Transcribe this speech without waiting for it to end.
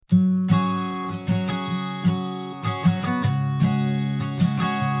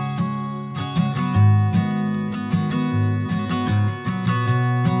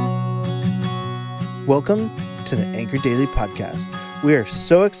Welcome to the Anchor Daily Podcast. We are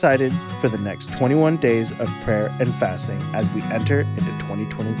so excited for the next 21 days of prayer and fasting as we enter into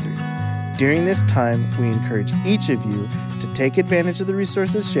 2023. During this time, we encourage each of you to take advantage of the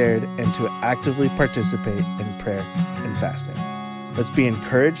resources shared and to actively participate in prayer and fasting. Let's be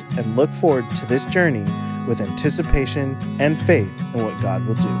encouraged and look forward to this journey with anticipation and faith in what God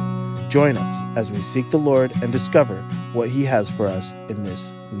will do. Join us as we seek the Lord and discover what He has for us in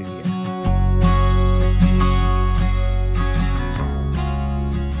this new year.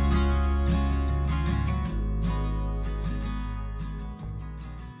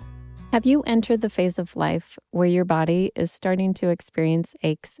 Have you entered the phase of life where your body is starting to experience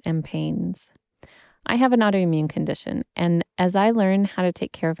aches and pains? I have an autoimmune condition, and as I learn how to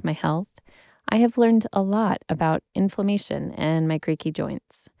take care of my health, I have learned a lot about inflammation and my creaky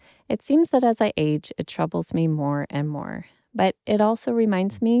joints. It seems that as I age, it troubles me more and more, but it also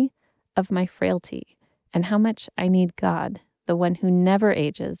reminds me of my frailty and how much I need God, the one who never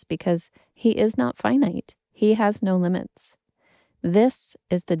ages, because He is not finite. He has no limits. This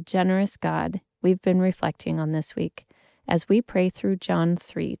is the generous God we've been reflecting on this week as we pray through John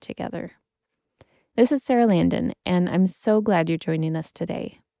 3 together. This is Sarah Landon, and I'm so glad you're joining us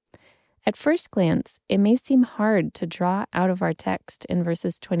today. At first glance, it may seem hard to draw out of our text in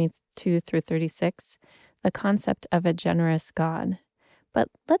verses 22 through 36 the concept of a generous God. But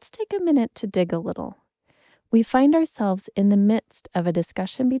let's take a minute to dig a little. We find ourselves in the midst of a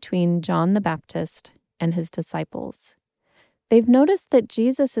discussion between John the Baptist and his disciples. They've noticed that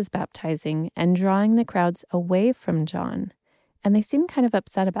Jesus is baptizing and drawing the crowds away from John, and they seem kind of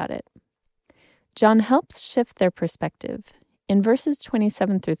upset about it. John helps shift their perspective. In verses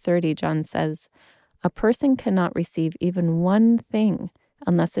 27 through 30, John says, "A person cannot receive even one thing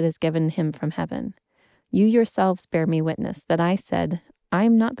unless it is given him from heaven. You yourselves bear me witness that I said, I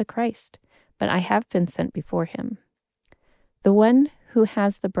am not the Christ, but I have been sent before him. The one who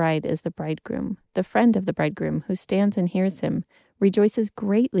has the bride is the bridegroom. The friend of the bridegroom who stands and hears him rejoices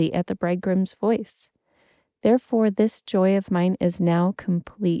greatly at the bridegroom's voice. Therefore, this joy of mine is now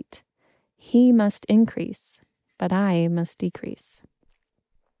complete. He must increase, but I must decrease."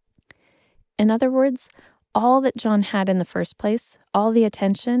 In other words, all that John had in the first place, all the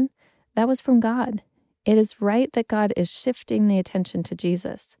attention, that was from God. It is right that God is shifting the attention to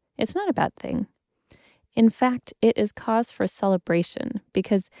Jesus. It's not a bad thing. In fact, it is cause for celebration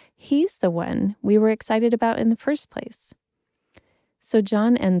because He's the one we were excited about in the first place. So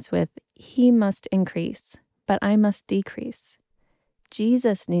John ends with, "He must increase, but I must decrease."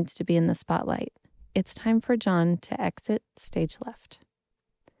 Jesus needs to be in the spotlight. It's time for John to exit stage left.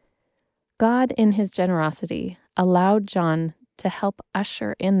 God, in His generosity, allowed John to help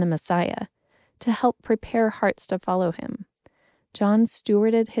usher in the Messiah, to help prepare hearts to follow Him. John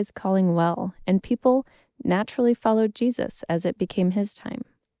stewarded his calling well, and people naturally followed Jesus as it became his time.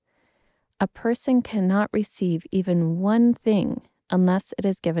 A person cannot receive even one thing unless it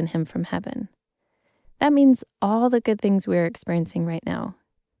is given him from heaven. That means all the good things we are experiencing right now.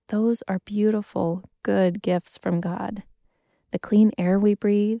 Those are beautiful, good gifts from God. The clean air we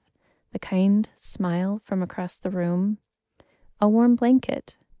breathe, the kind smile from across the room, a warm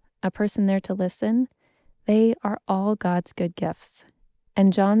blanket, a person there to listen, they are all God's good gifts.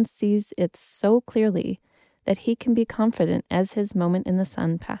 And John sees it so clearly that he can be confident as his moment in the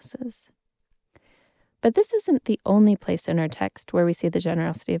sun passes. But this isn't the only place in our text where we see the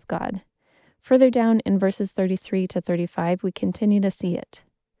generosity of God. Further down in verses 33 to 35, we continue to see it.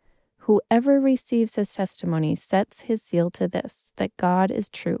 "Whoever receives his testimony sets his seal to this, that God is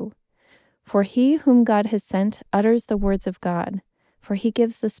true. For he whom God has sent utters the words of God, for he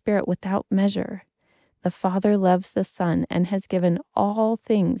gives the Spirit without measure. The Father loves the Son and has given all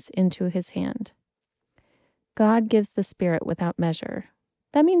things into his hand." God gives the Spirit without measure.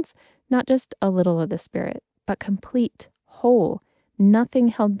 That means not just a little of the Spirit, but complete, whole, nothing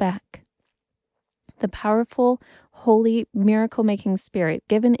held back. The powerful, holy, miracle-making Spirit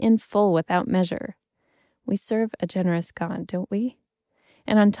given in full without measure. We serve a generous God, don't we?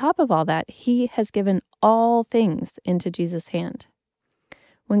 And on top of all that, He has given all things into Jesus' hand.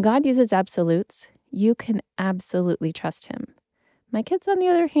 When God uses absolutes, you can absolutely trust Him. My kids, on the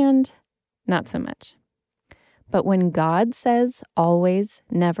other hand, not so much. But when God says always,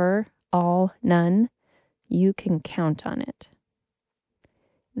 never, all, none, you can count on it.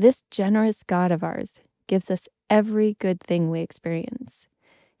 This generous God of ours gives us every good thing we experience.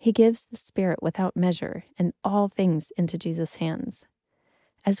 He gives the Spirit without measure and all things into Jesus' hands.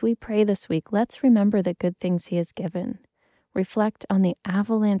 As we pray this week, let's remember the good things He has given. Reflect on the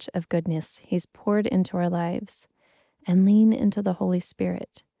avalanche of goodness He's poured into our lives, and lean into the Holy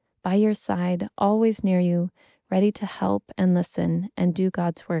Spirit, by your side, always near you, ready to help and listen and do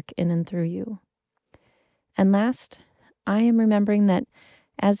God's work in and through you. And last, I am remembering that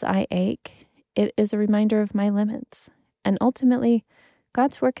as I ache, it is a reminder of my limits. And ultimately,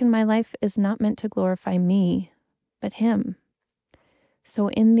 God's work in my life is not meant to glorify me, but Him. So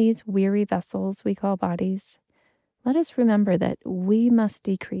in these weary vessels we call bodies, let us remember that we must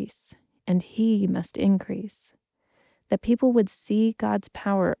decrease and He must increase. That people would see God's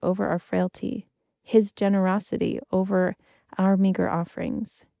power over our frailty, His generosity over our meager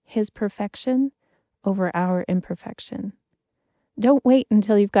offerings, His perfection over our imperfection. Don't wait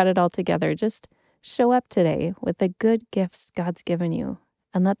until you've got it all together. Just show up today with the good gifts God's given you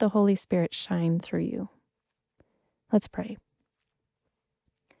and let the Holy Spirit shine through you. Let's pray.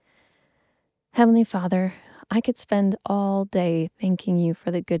 Heavenly Father, I could spend all day thanking you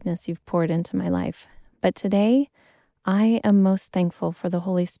for the goodness you've poured into my life, but today I am most thankful for the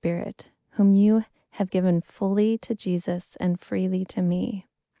Holy Spirit, whom you have given fully to Jesus and freely to me.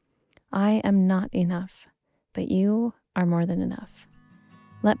 I am not enough, but you are more than enough.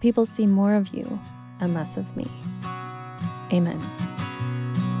 Let people see more of you and less of me. Amen.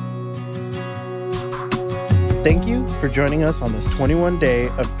 Thank you for joining us on this 21-day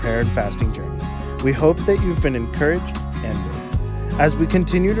of prayer and fasting journey. We hope that you've been encouraged and moved. As we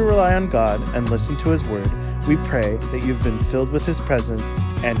continue to rely on God and listen to His Word, we pray that you've been filled with His presence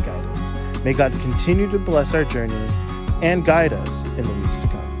and guidance. May God continue to bless our journey and guide us in the weeks to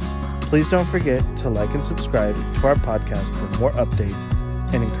come. Please don't forget to like and subscribe to our podcast for more updates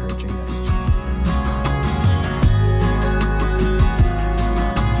and encouraging